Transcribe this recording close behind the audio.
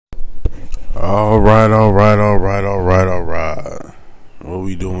All right, all right, all right, all right, all right. What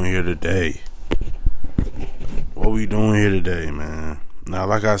we doing here today? What we doing here today, man? Now,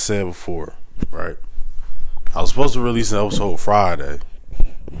 like I said before, right? I was supposed to release an episode Friday.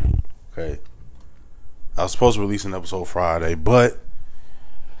 Okay. I was supposed to release an episode Friday, but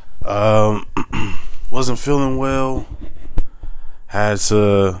wasn't feeling well. Had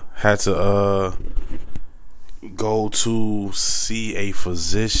to go to see a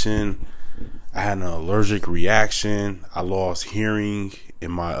physician. I had an allergic reaction. I lost hearing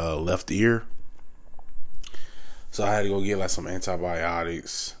in my left ear. So I had to go get like some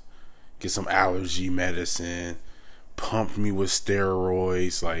antibiotics, get some allergy medicine, pump me with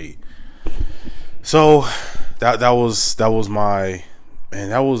steroids. So that was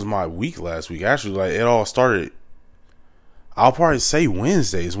my week last week. Actually, like it all started. I'll probably say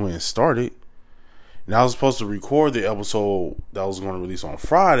Wednesday is when it started. And I was supposed to record the episode that I was going to release on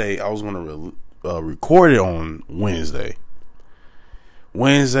Friday. I was going to record it on Wednesday. You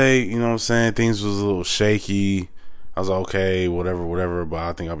know what I'm saying? Things was a little shaky. I was like, okay, whatever. But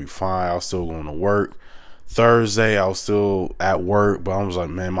I think I'll be fine. I was still going to work. Thursday, I was still at work. But I was like,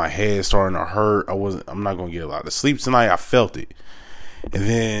 man, my head's starting to hurt. I'm not going to get a lot of sleep tonight. I felt it. And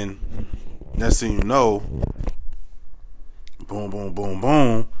then, next thing you know, boom, boom, boom,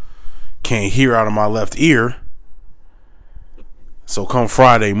 boom. Can't hear out of my left ear. So come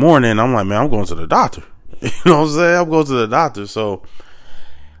Friday morning, I'm like, man, I'm going to the doctor. You know what I'm saying? I'm going to the doctor. So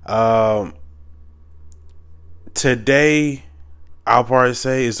today, I'll probably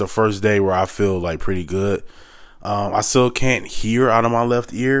say is the first day where I feel like pretty good. I still can't hear out of my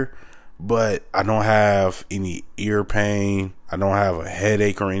left ear, but I don't have any ear pain. I don't have a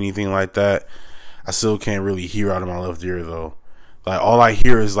headache or anything like that. I still can't really hear out of my left ear though. Like all I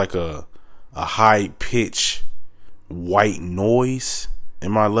hear is like a high pitch white noise in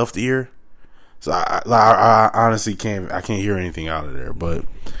my left ear. So I honestly can't hear anything out of there, but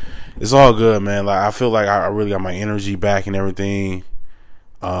it's all good, man. Like I feel like I really got my energy back and everything.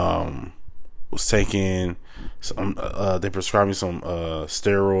 Was taking some they prescribed me some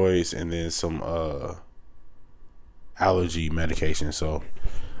steroids and then some allergy medication. So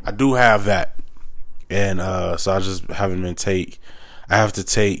I do have that. And so I just haven't been I have to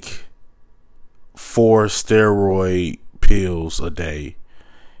take 4 steroid pills a day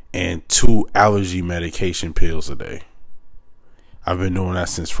and 2 allergy medication pills a day. I've been doing that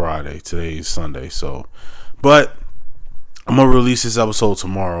since Friday. Today is Sunday. So, but I'm going to release this episode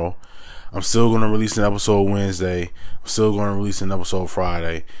tomorrow. I'm still going to release an episode Wednesday. I'm still going to release an episode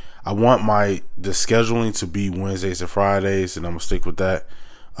Friday. I want the scheduling to be Wednesdays and Fridays, and I'm going to stick with that,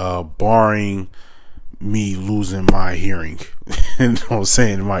 barring me losing my hearing. You know what I'm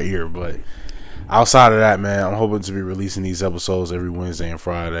saying, in my ear. But outside of that, man, I'm hoping to be releasing these episodes every Wednesday and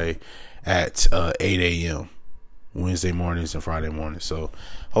Friday at 8 a.m. Wednesday mornings and Friday mornings. So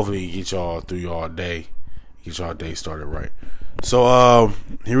hopefully get y'all through y'all day. Get y'all day started right. So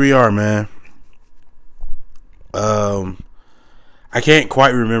here we are, man. I can't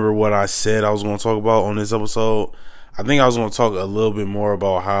quite remember what I said I was going to talk about on this episode. I think I was going to talk a little bit more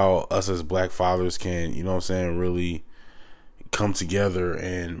about how us as black fathers can, you know what I'm saying, really come together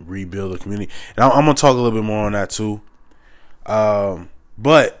and rebuild a community. And I'm going to talk a little bit more on that too.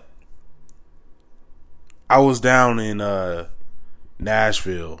 But I was down in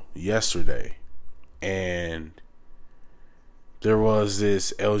Nashville yesterday, and there was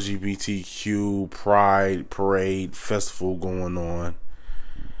this LGBTQ pride parade festival going on.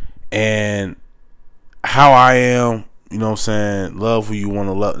 And how I am, you know what I'm saying, love who you want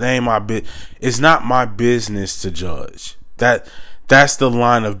to love. That ain't my it's not my business to judge. That's the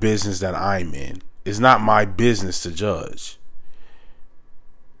line of business that I'm in. It's not my business to judge.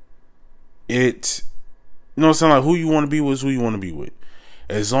 You know what I'm saying, like who you want to be with is who you want to be with.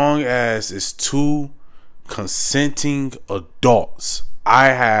 As long as it's 2 consenting adults,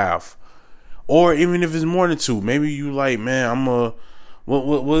 or even if it's more than 2, maybe you like, man,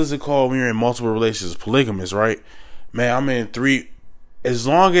 what is it called when you're in multiple relationships? Polygamous, right? Man, I'm in 3. As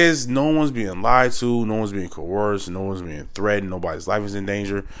long as no one's being lied to, no one's being coerced, no one's being threatened, nobody's life is in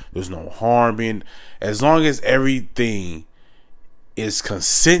danger, there's no harm as long as everything is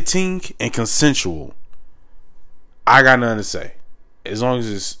consenting and consensual, I got nothing to say. As long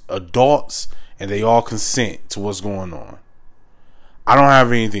as it's adults and they all consent to what's going on, I don't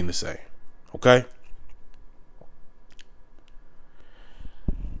have anything to say. Okay?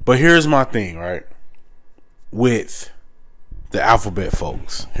 But here's my thing, right? With the alphabet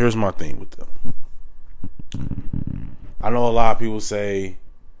folks. Here's my thing with them. I know a lot of people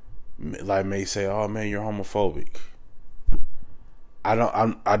may say, oh man, you're homophobic.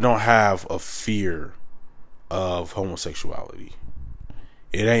 I don't have a fear of homosexuality.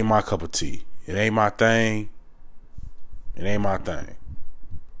 It ain't my cup of tea. It ain't my thing. It ain't my thing.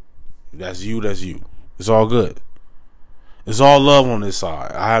 If that's you, that's you. It's all good. It's all love on this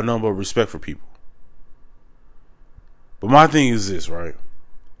side. I have nothing but respect for people. But my thing is this, right?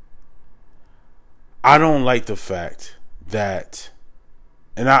 I don't like the fact that,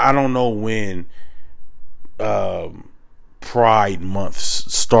 and I don't know when Pride Month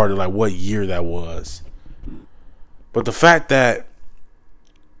started, like what year that was. But the fact that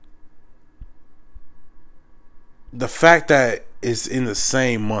it's in the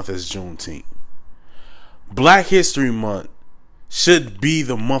same month as Juneteenth. Black History Month should be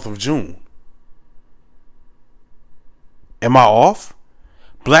the month of June. Am I off?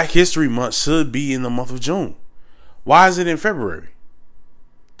 Black History Month should be in the month of June. Why is it in February?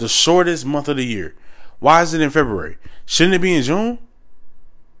 The shortest month of the year. Why is it in February? Shouldn't it be in June?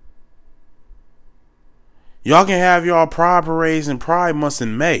 Y'all can have y'all pride parades and pride months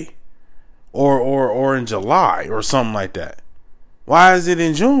in May. Or in July or something like that. Why is it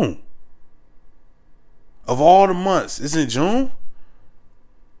in June? Of all the months, isn't June?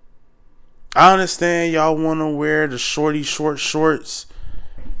 I understand y'all want to wear the short shorts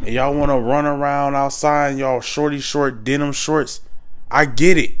and y'all want to run around outside in y'all short denim shorts. I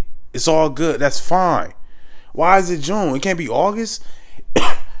get it. It's all good. That's fine. Why is it June? It can't be August.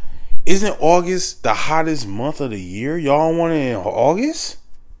 Isn't August the hottest month of the year? Y'all want it in August?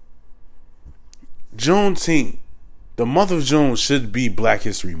 Juneteenth, the month of June should be Black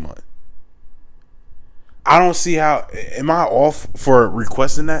History Month. I don't see how. Am I off for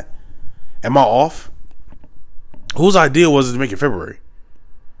requesting that? Am I off? Whose idea was it to make it February?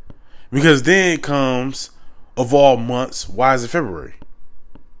 Because then comes, of all months, why is it February?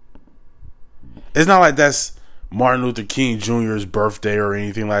 It's not like that's Martin Luther King Jr.'s birthday or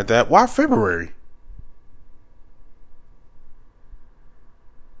anything like that. Why February?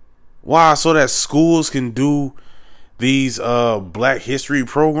 Why? So that schools can do these Black History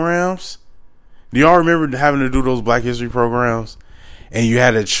programs? Do y'all remember having to do those Black History programs? And you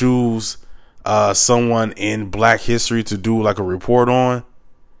had to choose someone in Black History to do like a report on?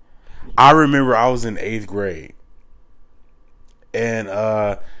 I remember I was in 8th grade. And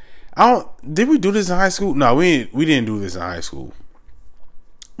did we do this in high school? No, we didn't do this in high school.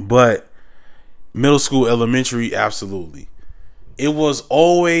 But middle school, elementary, absolutely. It was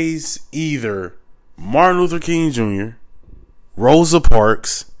always either Martin Luther King Jr., Rosa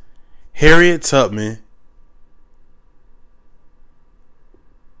Parks, Harriet Tubman.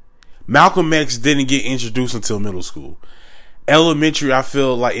 Malcolm X didn't get introduced until middle school. Elementary, I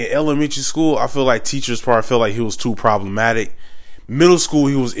feel like in elementary school, I feel like teachers probably felt like he was too problematic. Middle school,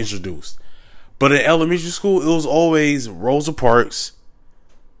 he was introduced. But in elementary school, it was always Rosa Parks,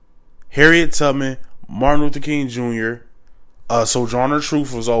 Harriet Tubman, Martin Luther King Jr., Sojourner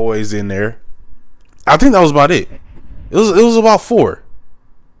Truth was always in there. I think that was about it. It was about 4.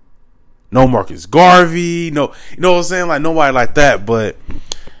 No Marcus Garvey. No, you know what I'm saying? Like nobody like that. But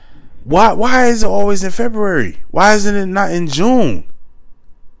why is it always in February? Why isn't it not in June?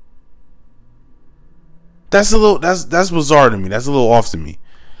 That's bizarre to me. That's a little off to me.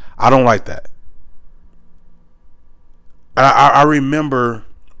 I don't like that. I remember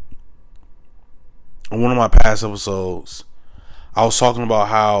on one of my past episodes, I was talking about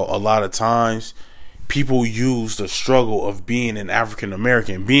how a lot of times people use the struggle of being an African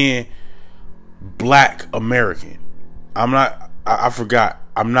American, being Black American. I forgot.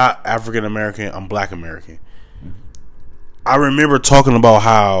 I'm not African American. I'm Black American. I remember talking about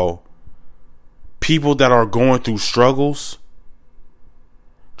how people that are going through struggles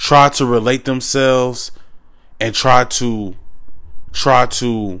try to relate themselves and try to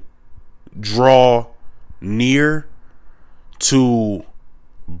draw near to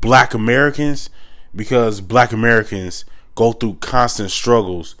Black Americans because Black Americans go through constant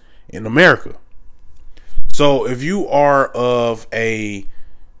struggles in America. So if you are of a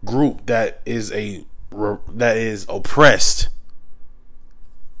group that is oppressed,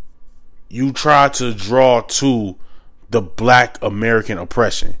 you try to draw to the Black American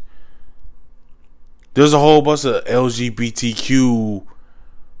oppression. There's a whole bunch of LGBTQ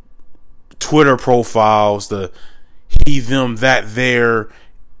Twitter profiles, the he, them, that, there,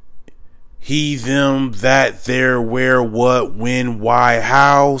 where, what, when, why,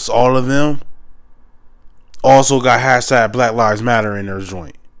 hows, all of them. Also got hashtag Black Lives Matter in their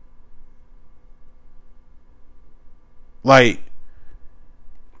joint. Like,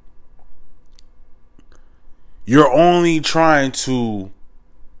 you're only trying to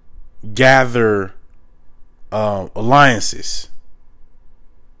gather alliances.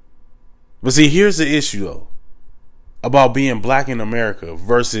 But see, here's the issue though about being black in America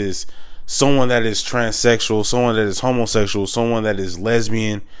versus someone that is transsexual, someone that is homosexual, someone that is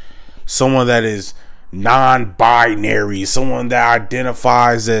lesbian, someone that is non-binary, someone that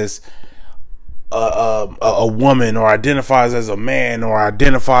identifies as a woman or identifies as a man or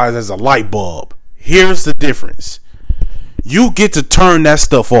identifies as a light bulb. Here's the difference. You get to turn that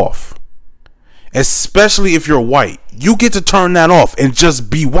stuff off. Especially if you're white. You get to turn that off and just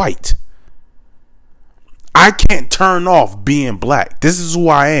be white. I can't turn off being black. This is who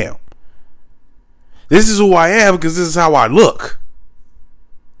I am. This is who I am because this is how I look.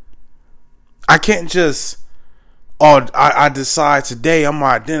 I can't just, I decide today I'm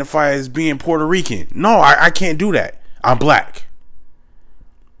going to identify as being Puerto Rican. No, I can't do that. I'm black.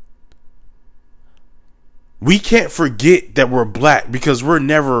 We can't forget that we're black because we're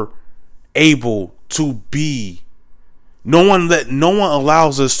never able to be. No one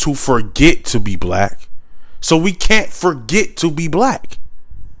allows us to forget to be black. So we can't forget to be black.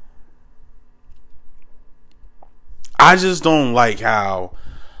 I just don't like how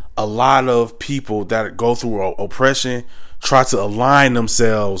a lot of people that go through oppression try to align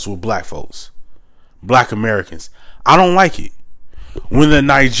themselves with black folks, black Americans. I don't like it. When the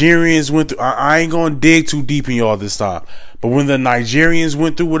Nigerians went through, I ain't gonna dig too deep in y'all this time, but when the Nigerians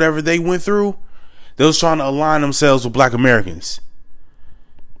went through whatever they went through, they was trying to align themselves with black Americans.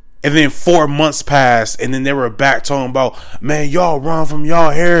 And then 4 months passed, and then they were back talking about, man, y'all run from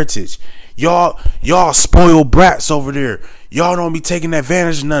y'all heritage. Y'all spoiled brats over there. Y'all don't be taking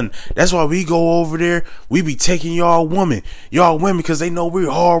advantage of nothing. That's why we go over there. We be taking y'all women because they know we're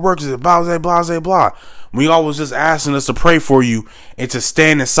hard workers. Blah, blah, blah, blah, blah. We always just asking us to pray for you and to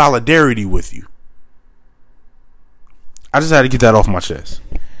stand in solidarity with you. I just had to get that off my chest.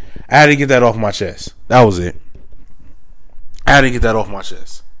 That was it. I had to get that off my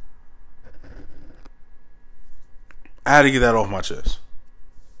chest.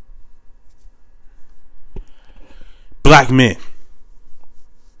 Black men.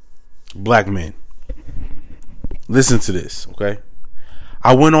 Listen to this, okay?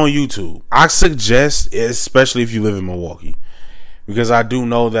 I went on YouTube. I suggest, especially if you live in Milwaukee, because I do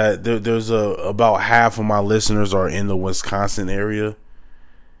know that there's about half of my listeners are in the Wisconsin area.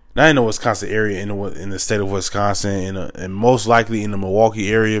 Not in the Wisconsin area, in the state of Wisconsin, and most likely in the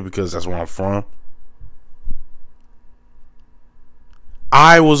Milwaukee area because that's where I'm from.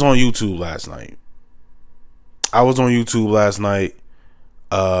 I was on YouTube last night. I was on YouTube last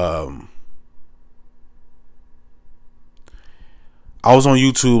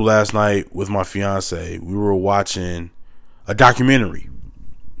night with my fiance. We were watching a documentary.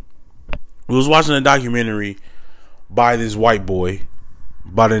 We was watching a documentary by this white boy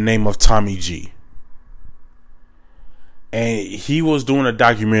by the name of Tommy G. And he was doing a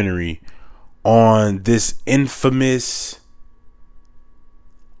documentary on this infamous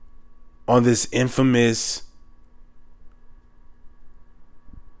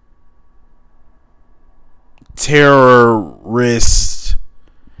terrorist.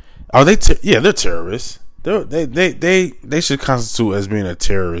 Are they? Yeah, they're terrorists. They should constitute as being a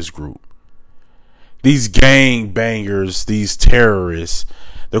terrorist group. These gang bangers, these terrorists,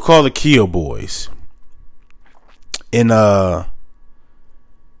 they're called the Kia Boys in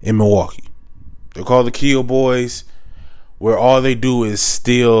Milwaukee. They're called the Kia Boys, where all they do is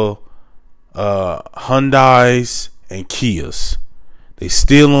steal Hyundais and Kias. They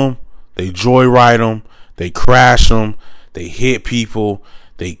steal them, they joyride them, they crash them, they hit people,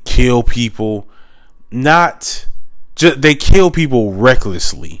 they kill people. They kill people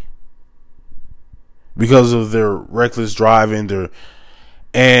recklessly because of their reckless driving.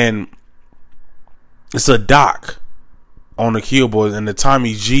 And it's a doc on the Kia Boys, and the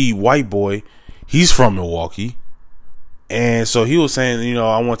Tommy G white boy, he's from Milwaukee. And so he was saying,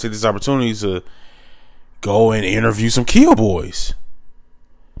 I want to take this opportunity to go and interview some Kia Boys.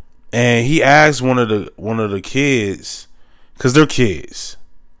 And he asked one of the kids, because they're kids.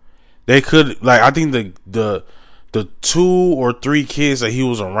 They could, I think the 2 or 3 kids that he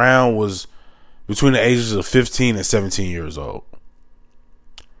was around was between the ages of 15 and 17 years old.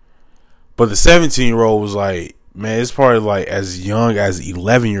 But the 17-year-old was like, man, it's probably as young as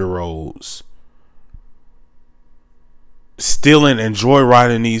 11-year-olds stealing and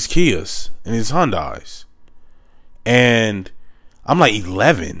joyriding these Kias and these Hyundais. And I'm like,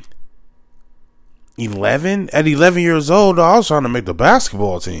 11? 11? At 11 years old, I was trying to make the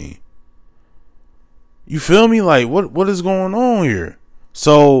basketball team. You feel me? What is going on here?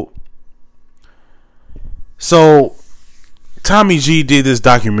 So Tommy G did this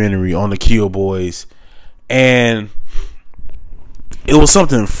documentary on the Kia Boys, and it was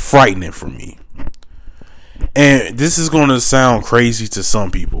something frightening for me. And this is going to sound crazy to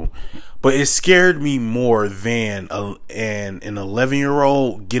some people, but it scared me more than an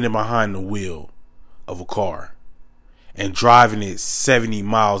 11-year-old getting behind the wheel of a car and driving it 70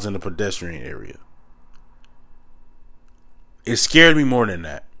 miles in the pedestrian area. It scared me more than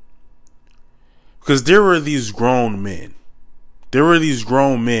that. Because there were these grown men. There were these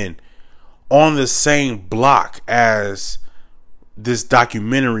grown men on the same block as this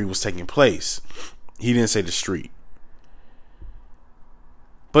documentary was taking place. He didn't say the street.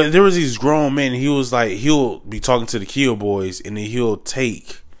 But there was these grown men. He was like, he'll be talking to the Kill Boys, and then he'll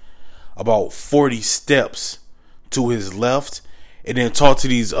take about 40 steps to his left and then talk to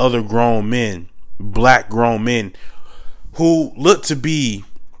these other grown men, black grown men, who look to be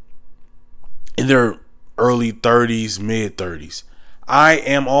in their early 30s, mid 30s. I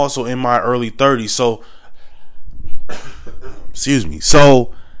am also in my early 30s. So, excuse me.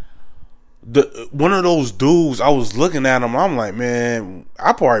 So, one of those dudes, I was looking at him, I'm like, man,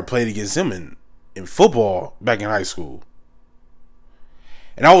 I probably played against him in football back in high school.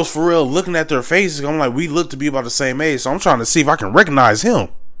 And I was for real looking at their faces. I'm like, we look to be about the same age, so I'm trying to see if I can recognize him.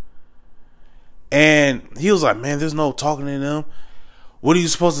 And he was like, man, there's no talking to them. What are you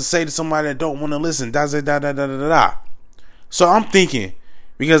supposed to say to somebody that don't want to listen? Da da da da da da da. So I'm thinking,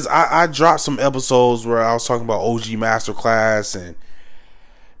 because I dropped some episodes where I was talking about OG Masterclass, and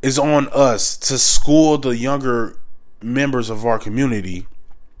it's on us to school the younger members of our community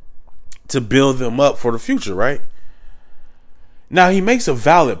to build them up for the future, right? Now, he makes a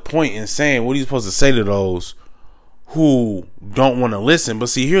valid point in saying what he's supposed to say to those who don't want to listen. But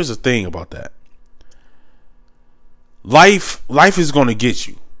see, here's the thing about that. Life is going to get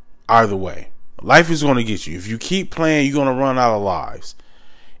you either way. Life is going to get you. If you keep playing, you're going to run out of lives.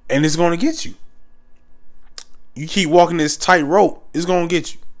 And it's going to get you. You keep walking this tightrope, it's going to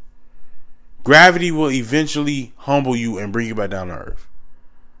get you. Gravity will eventually humble you and bring you back down to earth.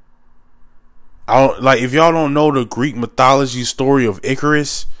 If y'all don't know the Greek mythology story of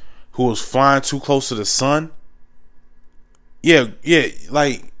Icarus, who was flying too close to the sun. Yeah,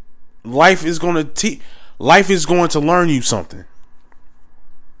 like life is going to learn you something.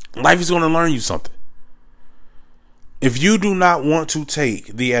 Life is going to learn you something. If you do not want to take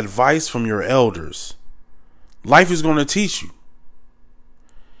the advice from your elders, life is going to teach you.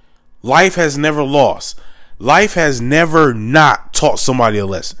 Life has never lost. Life has never not taught somebody a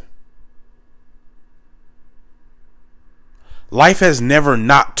lesson. Life has never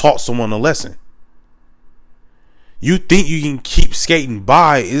not taught someone a lesson. You think you can keep skating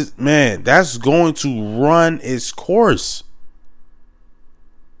by, man, that's going to run its course.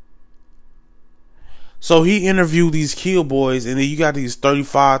 So he interviewed these Kill Boys, and then you got these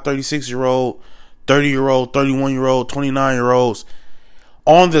 35, 36-year-old, 30-year-old, 31-year-old, 29-year-olds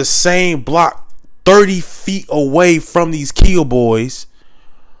on the same block, 30 feet away from these Kill Boys,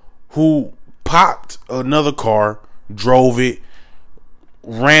 who popped another car, drove it,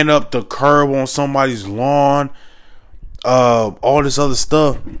 ran up the curb on somebody's lawn, all this other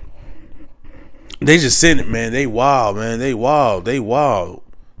stuff. They just send it, man. They wild, man. They wild,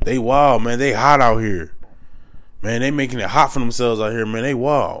 man. They hot out here, man. They making it hot for themselves out here, man. They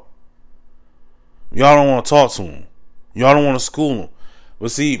wild. Y'all don't want to talk to them. Y'all don't want to school them. But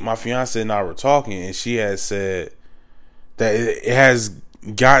see, my fiance and I were talking, and she has said that it has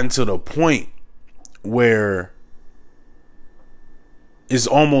gotten to the point where it's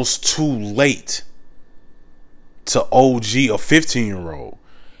almost too late to OG a 15-year-old.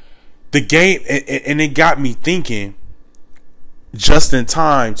 The game, and it got me thinking, just in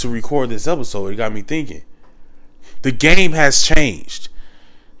time to record this episode, it got me thinking. The game has changed.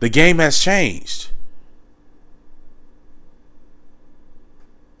 The game has changed.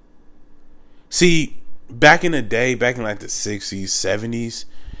 See, back in the day, back in like the 60s, 70s,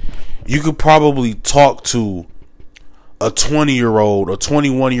 you could probably talk to a 20-year-old, a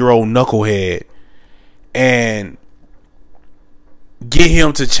 21-year-old knucklehead and get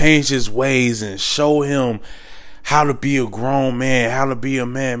him to change his ways and show him how to be a grown man, how to be a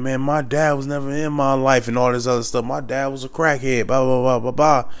man. Man, my dad was never in my life and all this other stuff. My dad was a crackhead, blah, blah, blah, blah,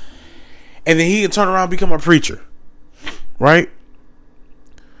 blah. And then he can turn around and become a preacher, right?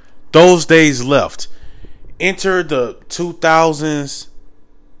 Those days left. Enter the 2000s,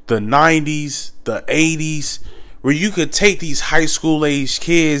 the 90s, the 80s, where you could take these high school age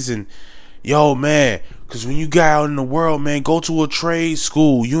kids and, yo, man, because when you get out in the world, man, go to a trade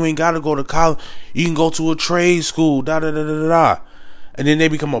school. You ain't got to go to college. You can go to a trade school, da da da da da. And then they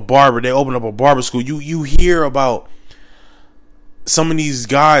become a barber. They open up a barber school. You hear about some of these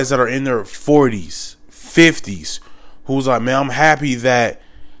guys that are in their 40s, 50s, who was like, man, I'm happy that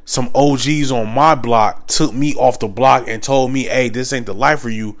some OGs on my block took me off the block and told me, hey, this ain't the life for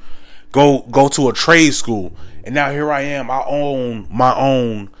you. Go to a trade school. And now here I am. I own my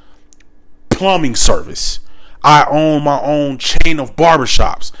own plumbing service. I own my own chain of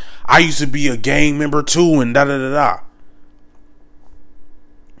barbershops. I used to be a gang member too, and da da da da.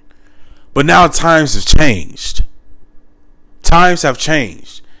 But now times have changed. Times have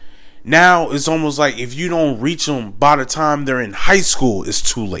changed. Now it's almost like if you don't reach them by the time they're in high school, it's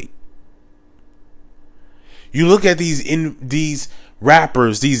too late. You look at these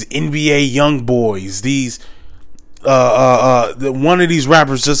rappers, these NBA young boys, these one of these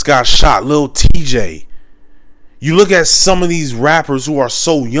rappers just got shot, Lil TJ. You look at some of these rappers who are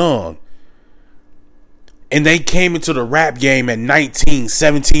so young, and they came into the rap game at 19,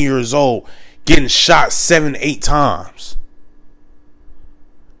 17 years old, getting shot 7, 8 times.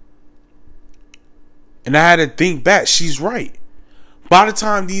 And I had to think back. She's right. By the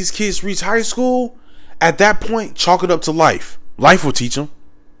time these kids reach high school, at that point, chalk it up to life. Life will teach them.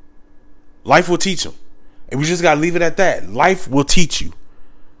 Life will teach them. And we just got to leave it at that. Life will teach you.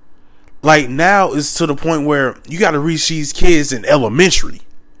 Like now it's to the point where you got to reach these kids in elementary.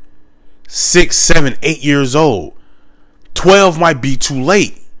 6, 7, 8 years old. 12 might be too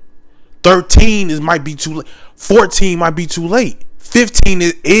late. 13 might be too late. 14 might be too late. 15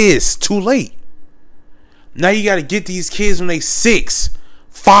 is too late. Now you got to get these kids when they 6,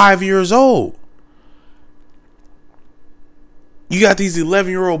 5 years old. You got these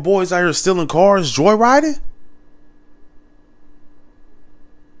 11-year-old boys out here stealing cars, joyriding.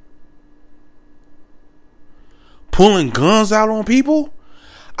 Pulling guns out on people.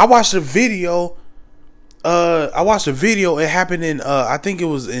 I watched a video. It happened in I think it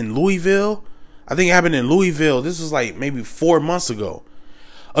was in Louisville. I think it happened in Louisville. This was like maybe 4 months ago.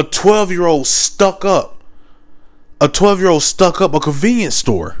 A 12-year-old stuck up a convenience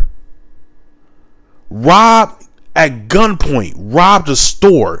store. Robbed at gunpoint. Robbed a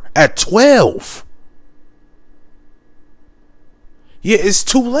store at 12. Yeah, it's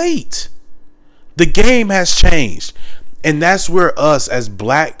too late. The game has changed. And that's where us as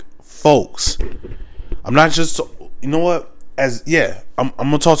black folks, I'm not just, you know what? I'm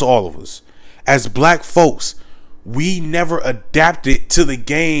going to talk to all of us. As black folks, we never adapted to the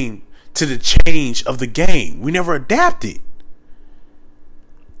game, to the change of the game. We never adapted.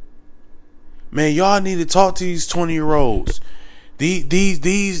 Man, y'all need to talk to these 20-year-olds.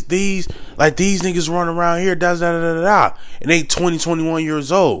 These like these niggas running around here, and they 20, 21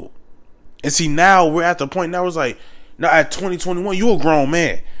 years old. And see, now we're at the point now it's like, now at 2021, you a grown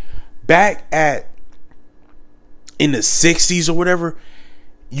man. Back in the 60s or whatever,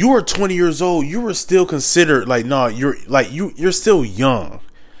 you were 20 years old. You were still considered like, no, you're still young.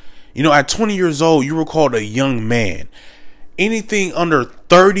 You know, at 20 years old, you were called a young man. Anything under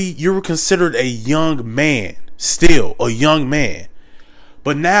 30, you were considered a young man. Still a young man.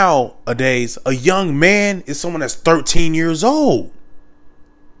 But nowadays, a young man is someone that's 13 years old.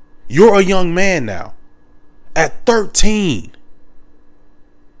 You're a young man now. At 13.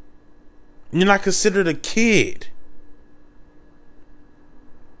 You're not considered a kid.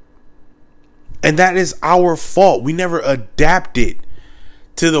 And that is our fault. We never adapted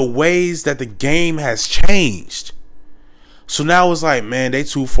to the ways that the game has changed. So now it's like, man, they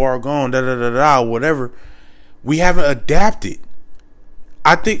too far gone, whatever. We haven't adapted.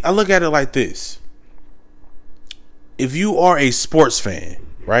 I look at it like this. If you are a sports fan,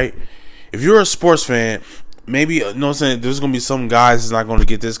 right? If you're a sports fan, maybe, you know what I'm saying, there's going to be some guys that's not going to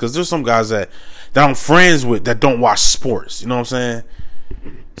get this, because there's some guys that I'm friends with that don't watch sports. You know what I'm saying?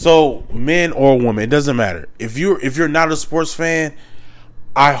 So, men or women, it doesn't matter. If you're not a sports fan,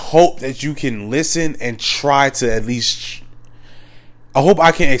 I hope that you can listen and try to at least, I hope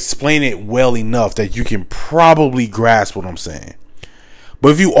I can explain it well enough that you can probably grasp what I'm saying. But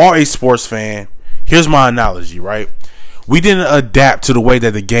if you are a sports fan, here's my analogy, right? We didn't adapt to the way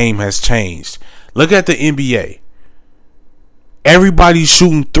that the game has changed. Look at the NBA. Everybody's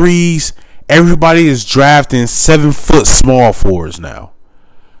shooting threes. Everybody is drafting 7-foot small forwards now.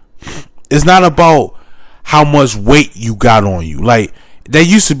 It's not about how much weight you got on you. Like, that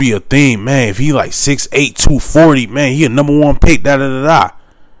used to be a thing, man. If he like 6'8", 240, man, he a number one pick,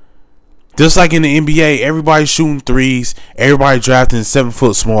 Just like in the NBA, everybody's shooting threes. Everybody drafting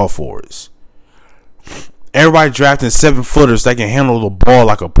 7-foot small forwards. Everybody drafting 7-footers that can handle the ball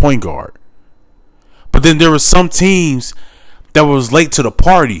like a point guard. But then there were some teams that was late to the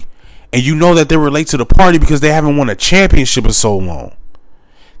party. And you know that they were late to the party because they haven't won a championship in so long.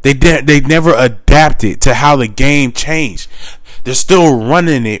 They never adapted to how the game changed. They're still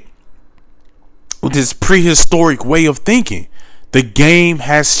running it with this prehistoric way of thinking. The game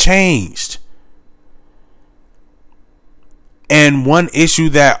has changed. And one issue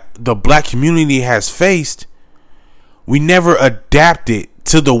that the black community has faced, we never adapted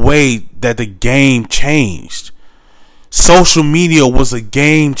to the way that the game changed. Social media was a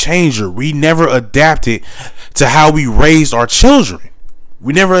game changer. We never adapted to how we raised our children.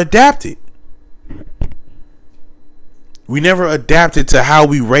 We never adapted. We never adapted to how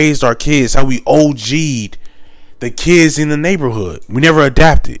we raised our kids, how we OG'd the kids in the neighborhood. We never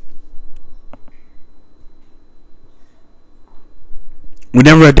adapted. We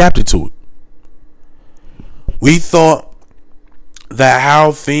never adapted to it. We thought that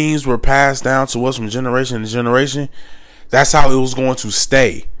how things were passed down to us from generation to generation, that's how it was going to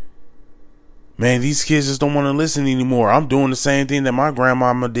stay. Man, these kids just don't want to listen anymore. I'm doing the same thing that my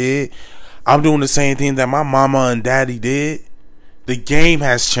grandmama did. I'm doing the same thing that my mama and daddy did. The game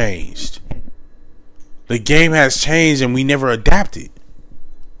has changed. The game has changed and we never adapted.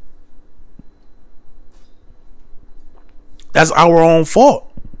 That's our own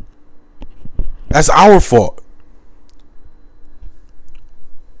fault. That's our fault.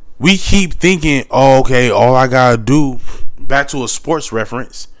 We keep thinking, oh, okay, all I gotta do, back to a sports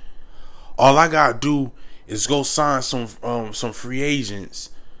reference, all I gotta do is go sign some free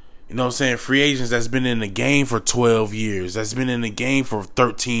agents. You know what I'm saying? Free agents that's been in the game for 12 years, that's been in the game for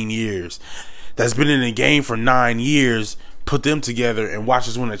 13 years, that's been in the game for 9 years, put them together and watch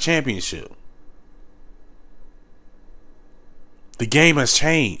us win a championship. The game has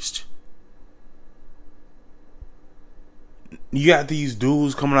changed. You got these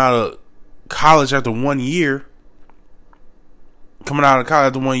dudes coming out of college after 1 year.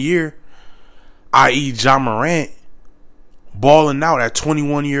 I.e. Ja Morant, balling out at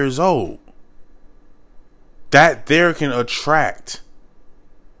 21 years old. That there can attract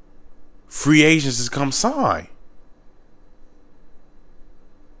free agents to come sign.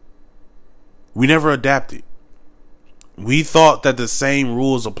 We never adapted. We thought that the same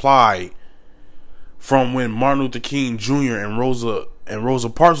rules applied from when Martin Luther King Jr. and Rosa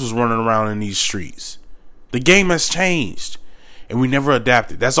Parks was running around in these streets. The game has changed, and we never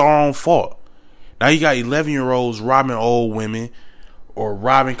adapted. That's our own fault. Now you got 11-year-olds robbing old women or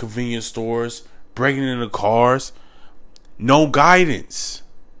robbing convenience stores, breaking into cars. No guidance.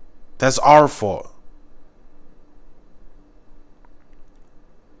 That's our fault.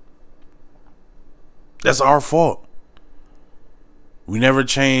 That's our fault. We never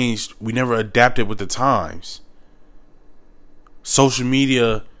changed. We never adapted with the times. Social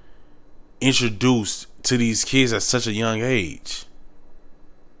media introduced to these kids at such a young age.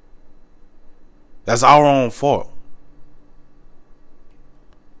 That's our own fault.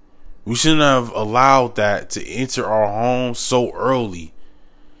 We shouldn't have allowed that to enter our homes so early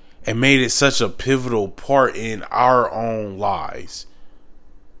and made it such a pivotal part in our own lives.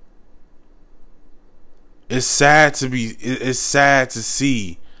 It's sad to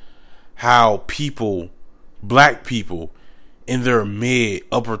see how people, black people in their mid,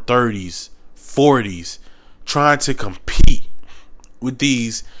 upper 30s, 40s, trying to compete with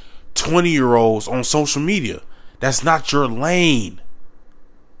these 20-year-olds on social media. That's not your lane.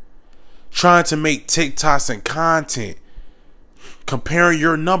 Trying to make TikToks and content, comparing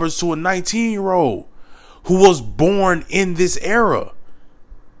your numbers to a 19-year-old who was born in this era.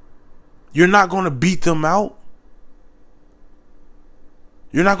 You're not going to beat them out.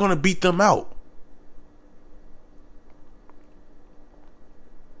 You're not going to beat them out.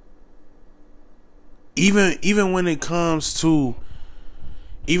 Even when it comes to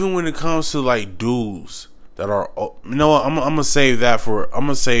like dudes that are, you know what, I'm gonna save that for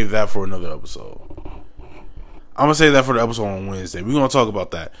another episode. I'm gonna save that for the episode on Wednesday. We're gonna talk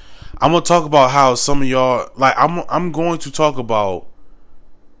about that. I'm gonna talk about how some of y'all, like, I'm going to talk about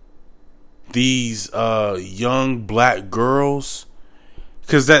these young black girls,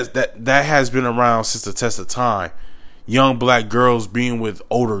 because that has been around since the test of time. Young black girls being with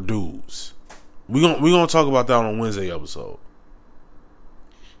older dudes. We're gonna talk about that on Wednesday episode.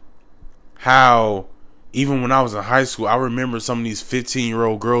 How even when I was in high school, I remember some of these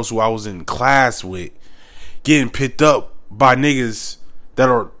 15-year-old girls who I was in class with getting picked up by niggas that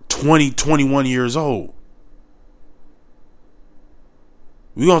are 20, 21 years old.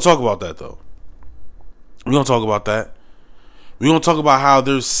 We're going to talk about that, though. We're going to talk about that. We're going to talk about how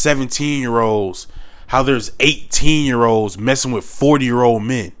there's 17-year-olds, how there's 18-year-olds messing with 40-year-old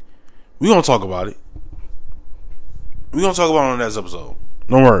men. We're going to talk about it. We're going to talk about it on the next episode.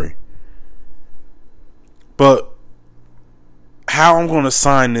 Don't worry. But how I'm going to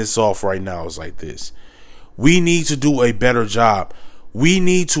sign this off right now is like this. We need to do a better job. We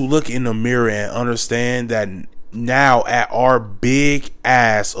need to look in the mirror and understand that now at our big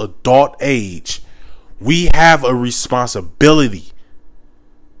ass adult age, we have a responsibility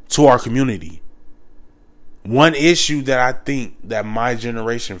to our community. One issue that I think that my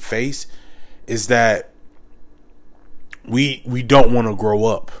generation face is that we don't want to grow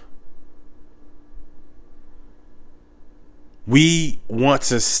up. We want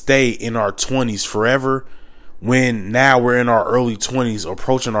to stay in our 20s forever, when now we're in our early 20s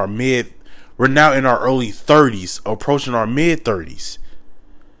approaching our we're now in our early 30s approaching our mid 30s.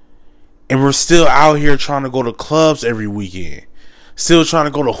 And we're still out here trying to go to clubs every weekend. Still trying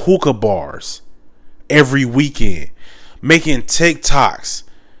to go to hookah bars every weekend. Making TikToks.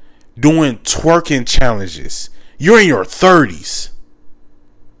 Doing twerking challenges. You're in your 30s.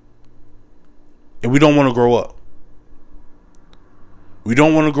 And we don't want to grow up. We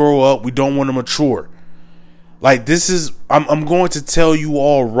don't want to grow up. We don't want to mature. Like, this is, I'm going to tell you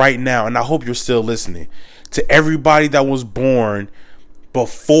all right now, and I hope you're still listening, to everybody that was born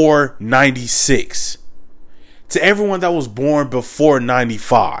before 96. To everyone that was born before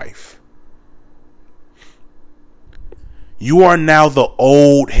 95. You are now the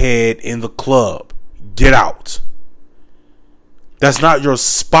old head in the club. Get out. That's not your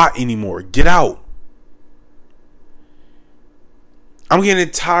spot anymore. Get out. I'm getting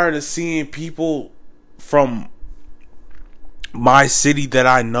tired of seeing people from my city that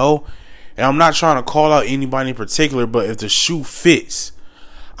I know, and I'm not trying to call out anybody in particular, but if the shoe fits,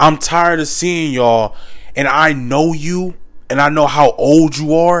 I'm tired of seeing y'all, and I know you, and I know how old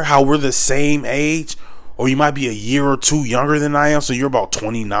you are, how we're the same age, or you might be a year or two younger than I am, so you're about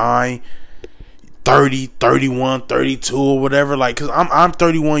 29, 30, 31, 32, or whatever, like, because I'm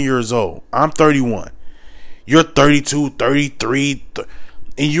 31 years old. I'm 31. You're 32, 33,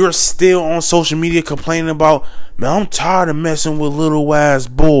 and you're still on social media complaining about, man, I'm tired of messing with little ass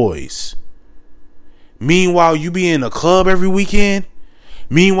boys. Meanwhile, you be in a club every weekend.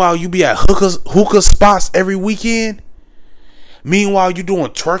 Meanwhile, you be at hookah spots every weekend. Meanwhile, you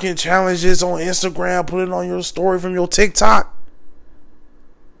doing twerking challenges on Instagram, put it on your story from your TikTok.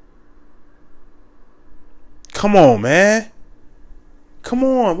 Come on, man. Come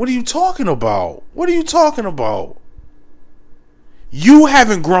on. What are you talking about? What are you talking about? You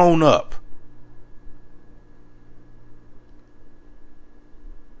haven't grown up.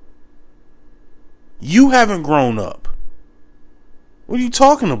 You haven't grown up. What are you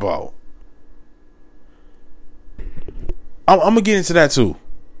talking about? I'm going to get into that too.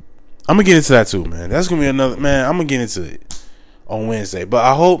 Man. That's going to be another, man, I'm going to get into it on Wednesday. But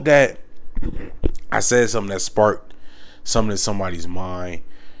I hope that I said something that sparked something in somebody's mind.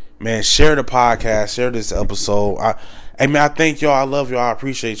 Man, share the podcast. Share this episode. I thank y'all. I love y'all. I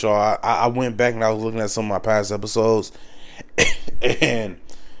appreciate y'all. I went back and I was looking at some of my past episodes. And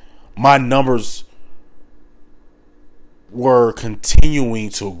my numbers were continuing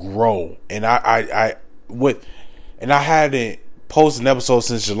to grow. And I hadn't posted an episode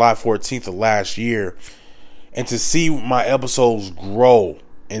since July 14th of last year. And to see my episodes grow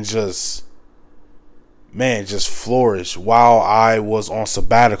and just flourish while I was on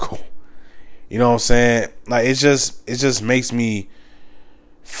sabbatical. You know what I'm saying? Like, it just makes me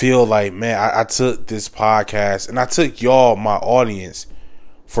feel like, man, I took this podcast and I took y'all, my audience,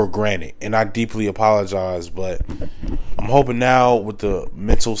 for granted. And I deeply apologize, but I'm hoping now with the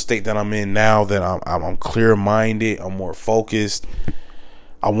mental state that I'm in now that I'm clear-minded, I'm more focused.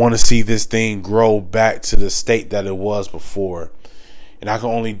 I want to see this thing grow back to the state that it was before. And I can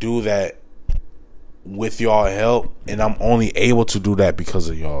only do that with y'all help, and I'm only able to do that because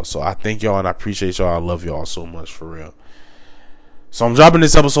of y'all. So I thank y'all and I appreciate y'all. I love y'all so much, for real. So I'm dropping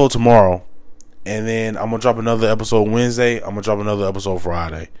this episode tomorrow, and then I'm gonna drop another episode Wednesday. I'm gonna drop another episode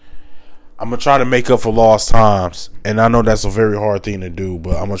Friday. I'm gonna try to make up for lost times, and I know that's a very hard thing to do,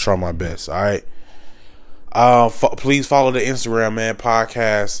 but I'm gonna try my best. All right. Please follow the Instagram, man.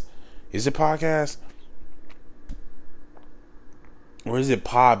 Podcast. Is it podcast? Or is it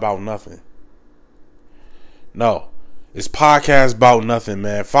pod about nothing? No, it's podcast about nothing,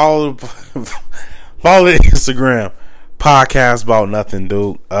 man. Follow the Instagram, podcast about nothing,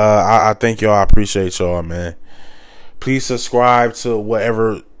 dude. I thank y'all. I appreciate y'all, man. Please subscribe to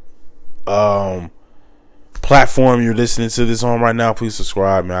whatever platform you're listening to this on right now. Please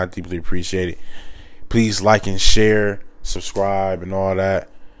subscribe, man. I deeply appreciate it. Please like and share, subscribe, and all that.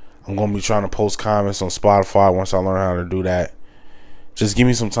 I'm gonna be trying to post comments on Spotify once I learn how to do that. Just give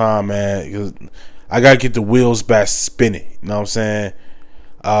me some time, man, because I gotta get the wheels back spinning. You know what I'm saying?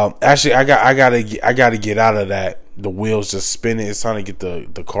 Actually, I gotta get out of that. The wheels just spinning. It's time to get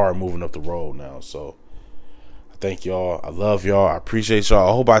the car moving up the road now. So thank y'all. I love y'all. I appreciate y'all.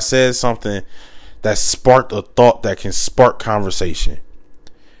 I hope I said something that sparked a thought that can spark conversation.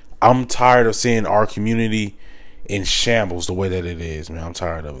 I'm tired of seeing our community in shambles the way that it is, man. I'm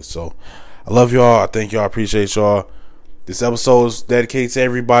tired of it. So I love y'all. I thank y'all. I appreciate y'all. This episode is dedicated to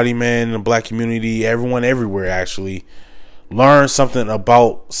everybody, man, in the black community, everyone everywhere, actually. Learn something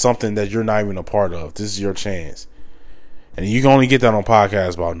about something that you're not even a part of. This is your chance. And you can only get that on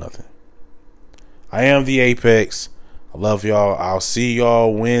Podcast About Nothing. I am the Apex. I love y'all. I'll see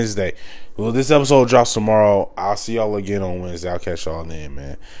y'all Wednesday. Well, this episode drops tomorrow. I'll see y'all again on Wednesday. I'll catch y'all then,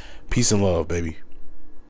 man. Peace and love, baby.